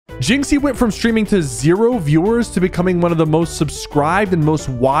Jynxzi went from streaming to 0 viewers to becoming one of the most subscribed and most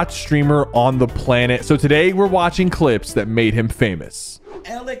watched streamer on the planet. So today we're watching clips that made him famous.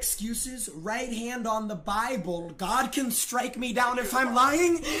 L excuses, right hand on the Bible. God can strike me down if I'm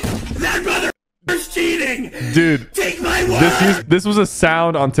lying. That brother is cheating. Dude, take my word. This was a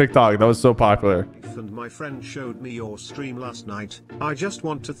sound on TikTok that was so popular. And my friend showed me your stream last night. I just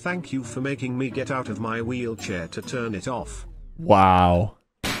want to thank you for making me get out of my wheelchair to turn it off. Wow.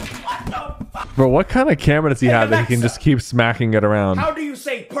 Bro, what kind of camera does he have that he can just keep smacking it around? How do you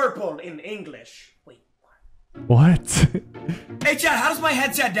say purple in English? Wait, what? Hey Chad, how does my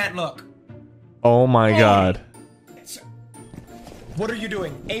headset dent look? Oh my god. What are you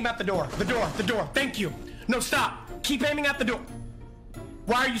doing? Aim at the door. The door. The door. Thank you. No, stop. Keep aiming at the door.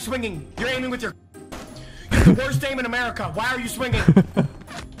 Why are you swinging? You're aiming with your... You're the worst aim in America. Why are you swinging?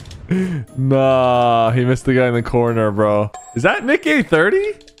 Nah, he missed the guy in the corner, bro. Is that Nick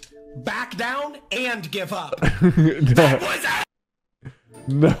A30? Back down and give up.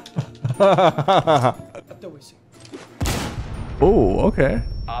 No. Oh, okay.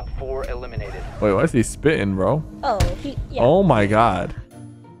 Op 4 eliminated. Wait, why is he spitting, bro? Oh, yeah. Oh my god.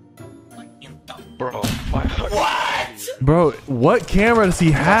 Bro, what? Bro, what camera does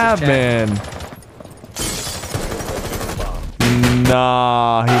he have, man?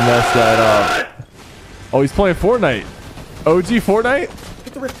 Nah, he messed that up. Oh, he's playing Fortnite. OG Fortnite?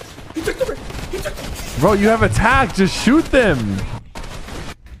 He took the rip. Bro, you have attack. Just shoot them.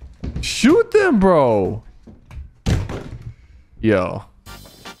 Shoot them, bro. Yo.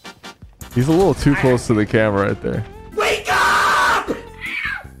 He's a little too close to the camera right there. Wake up!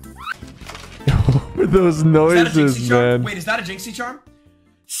 Those noises, man. Wait, is that a Jynxzi charm?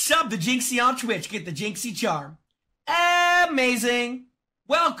 Sub the Jynxzi on Twitch. Get the Jynxzi charm. Amazing.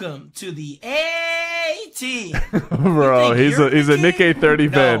 Welcome to the A-Team. Bro, he's a Nick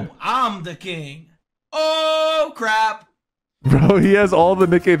A30 fan. No, I'm the king. Oh, crap. Bro, he has all the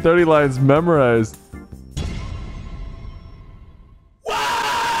Nick A30 lines memorized.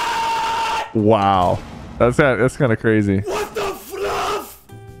 What? Wow. That's kind of crazy. What the fluff?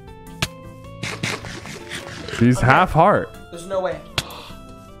 He's half heart. There's no way.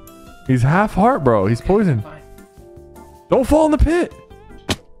 He's half heart, bro. He's poisoned. Fine. Don't fall in the pit.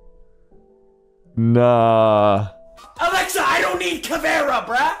 Nah. Alexa, I don't need Caveira,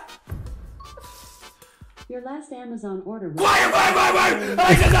 bruh. Your last Amazon order was... Quiet.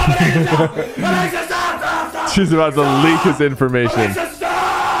 Alexa, stop. Alexa, stop. She's about to leak his information. Alexa,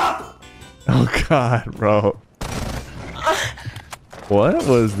 stop. Oh god, bro. What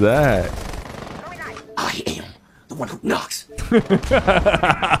was that? I am the one who knocks.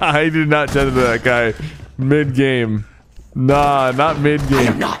 I did not tend to that guy mid-game. Nah, not mid-game. I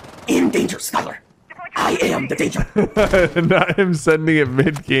am not in danger, Skylar. I am the danger. Not him sending it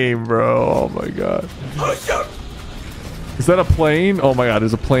mid-game, bro. Oh my god. Oh, shoot. Is that a plane? Oh my god,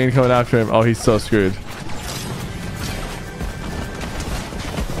 there's a plane coming after him. Oh, he's so screwed.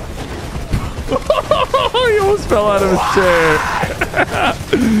 He almost fell out of his chair.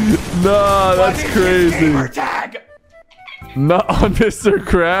 No, that's crazy. Not on Mr.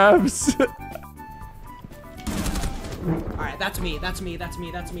 Krabs. Alright, that's me.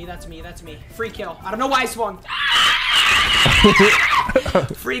 Free kill. I don't know why I swung.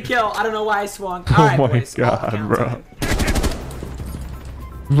 Free kill. I don't know why I swung. Alright, Oh my boys. god, bro.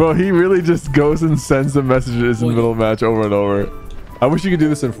 Bro, he really just goes and sends the messages in the middle of the match over and over. I wish you could do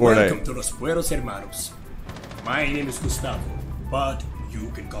this in Fortnite. Welcome to Los Buenos Hermanos. My name is Gustavo, but you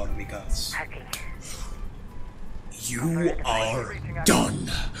can call me Gus. You are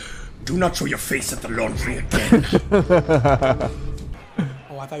done. Do not show your face at the laundry again.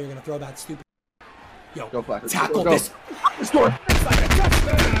 Oh, I thought you were gonna throw that stupid. Yo, tackle this. Score.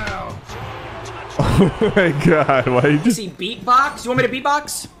 Oh my god, why you just... See beatbox? You want me to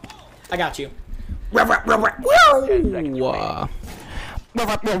beatbox? I got you. What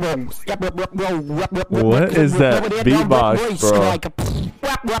is that beatbox, bro?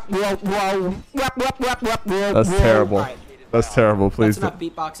 That's terrible. Right. That's terrible, please. That's enough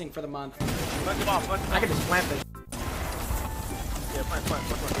beatboxing for the month. I can just plant this.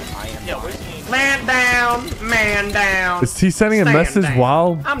 Man down. Is he sending a Stand message down.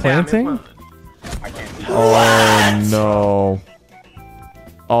 while I'm planting? down. Oh no.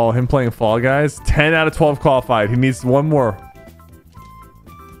 Oh, him playing Fall Guys? 10 out of 12 qualified. He needs one more.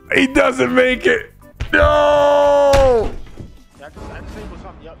 He doesn't make it. No!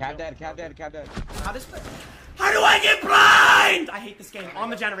 Cap dead. How do I get blind? I hate this game. On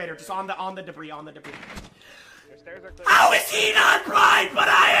the generator, just on the debris, How is he not blind, but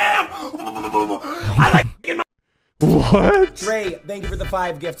I am? I like What? Dre, thank you for the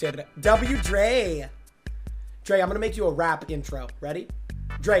 5 gifted. W Dre. Dre, I'm gonna make you a rap intro. Ready?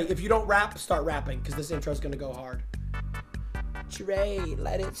 Dre, if you don't rap, start rapping, because this intro's gonna go hard. Dre,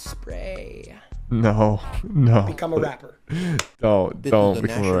 let it spray. No. Become a rapper. Don't This is a become a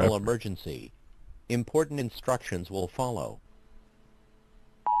national rapper. emergency. Important instructions will follow.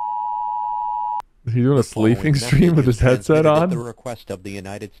 Is he doing a sleeping Following stream with his message is headset transmitted at the on? request of the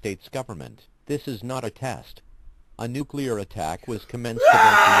United States government. This is not a test. A nuclear attack was commenced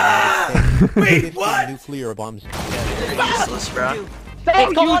against the United States. Wait, 50 what? nuclear bombs. Useless, bro. So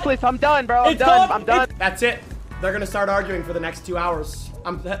useless. I'm done, bro. I'm done. That's it. They're gonna start arguing for the next 2 hours.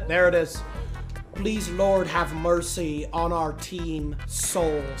 There it is. Please, Lord, have mercy on our team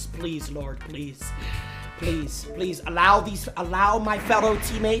souls. Please, Lord, please. Please allow my fellow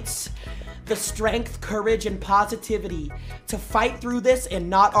teammates the strength, courage, and positivity to fight through this and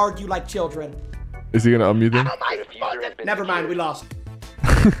not argue like children. Is he gonna unmute them? Never mind, we lost.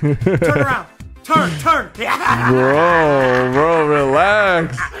 Turn around. Turn. Bro,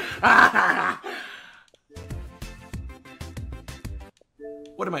 relax.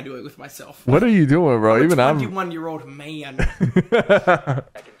 What am I doing with myself? What are you doing, bro? I'm a Even I'm. 21-year-old man.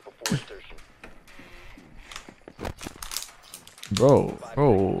 Bro,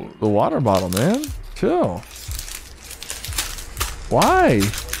 the water bottle, man. Chill. Why?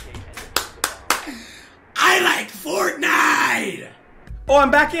 I like Fortnite! Oh,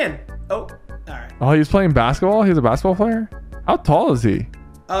 I'm back in. Oh, alright. Oh, he's playing basketball? He's a basketball player? How tall is he?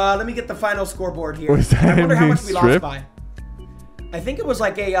 Let me get the final scoreboard here. Was that I wonder how him much we being lost stripped? by. I think it was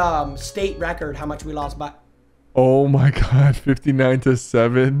like a state record how much we lost by. Oh my god,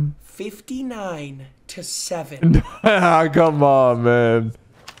 59-7. 59-7. Come on, man.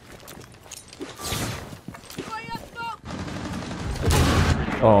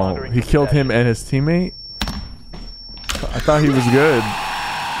 Oh, he killed him and his teammate? I thought he was good.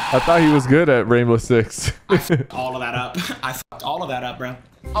 I thought he was good at Rainbow Six. All of that up. I fucked all of that up, bro.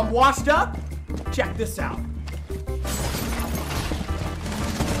 I'm washed up. Check this out.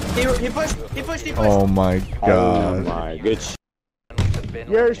 He pushed. Oh my god. My good.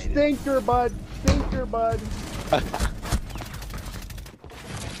 You're a stinker, bud.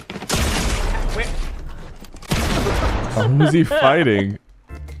 Wait. Oh, who's he fighting?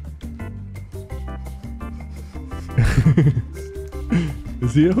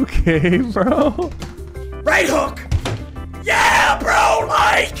 Is he okay, bro? Right hook. Yeah, bro,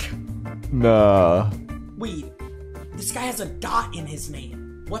 like. Nah. Wait, this guy has a dot in his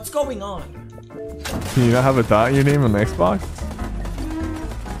name. What's going on? Can you not have a dot in your name on Xbox?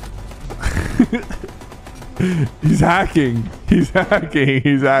 He's hacking. He's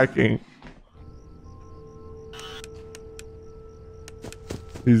hacking.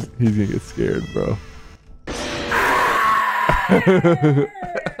 He's gonna get scared, bro.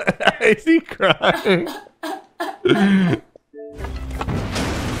 Is he crying?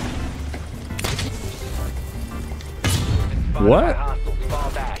 What?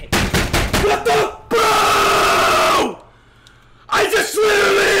 What the bro? I just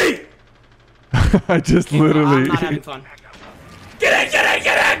literally. I just literally. I'm not having fun. Get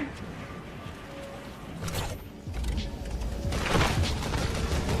in!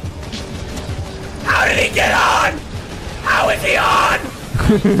 How did he get on? How is he on?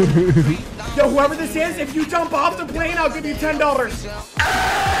 Yo, whoever this is, if you jump off the plane, I'll give you $10.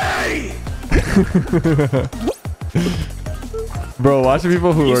 Hey! Bro, watching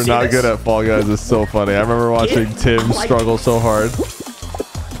people who are not good at Fall Guys is so funny. I remember watching Tim struggle so hard.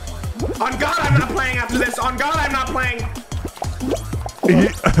 On God, I'm not playing after this. On God, I'm not playing.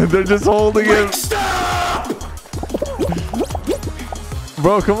 They're just holding him. Stop!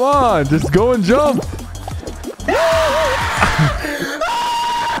 Bro, come on. Just go and jump.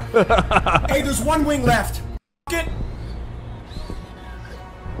 Hey, there's one wing left. Get.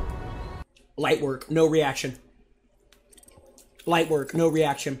 Light work, no reaction. Light work, no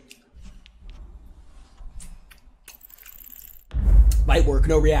reaction. Light work,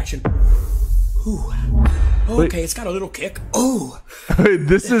 no reaction. Ooh. Okay, it's got a little kick. Ooh. Wait,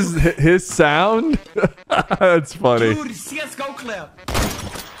 this is his sound? That's funny. Dude, CSGO clip.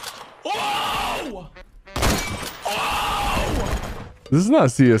 Oh! Oh! This is not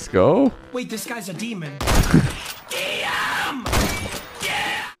CSGO. Wait, this guy's a demon. Damn!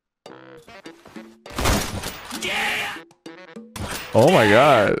 Yeah! Yeah! Oh my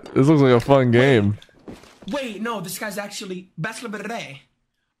god. This looks like a fun game. Wait, no, this guy's actually Basketball.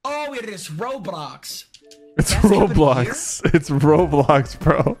 Oh, it is Roblox. It's That's happening Roblox. It's Roblox,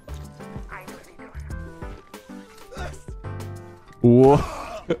 bro. Whoa.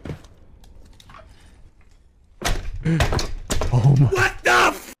 Oh my. What the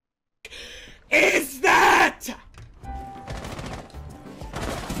f is that?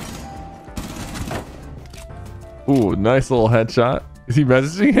 Ooh, nice little headshot. Is he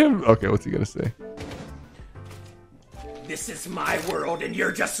messaging him? Okay, what's he gonna say? This is my world and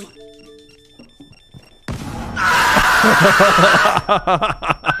you're just...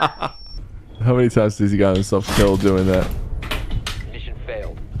 How many times has he got himself killed doing that? Mission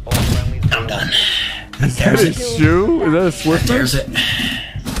failed. All friendlies. I'm done. Is that a shoe? Is that a Swiffer? There's it.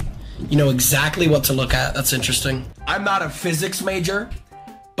 You know exactly what to look at. That's interesting. I'm not a physics major,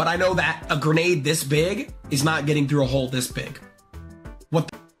 but I know that a grenade this big is not getting through a hole this big. What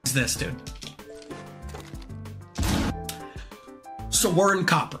the is this, dude? So we're in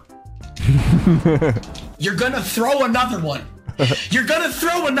copper. You're gonna throw another one. You're gonna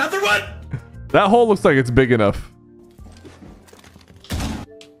throw another one? That hole looks like it's big enough.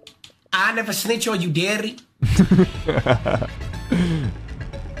 I never snitch on you, daddy.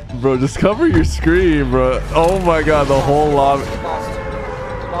 Bro, just cover your screen, bro. Oh my god, the whole lobby. Get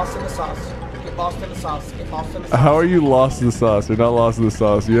lost in the sauce. Get lost in the sauce. Get lost in the sauce. How are you lost in the sauce? You're not lost in the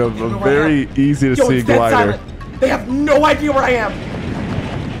sauce. You have a very easy to see glider. They have no idea where I am.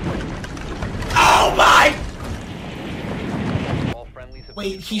 Oh my!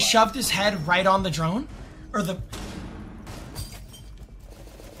 Wait, he shoved his head right on the drone? Or the...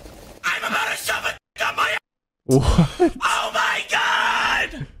 I'm about to shove it on my... What? Oh my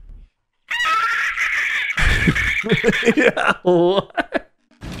god! Yeah, what?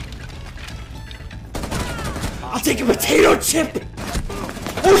 I'll take a potato chip!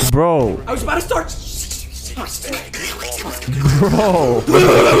 Bro. I was about to start... Bro.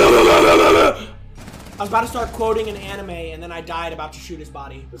 I was about to start quoting an anime and then I died about to shoot his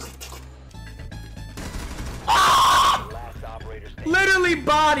body. Ah! Literally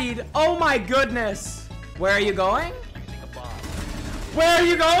bodied. Oh my goodness. Where are you going? Where are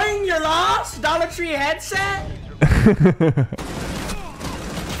you going? You're lost? Dollar Tree headset?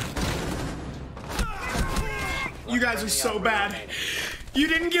 You guys are so bad. You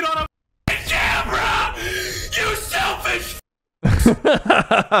didn't get on a camera! You selfish!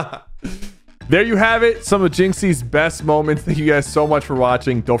 There you have it. Some of Jynxzi's best moments. Thank you guys so much for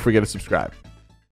watching. Don't forget to subscribe.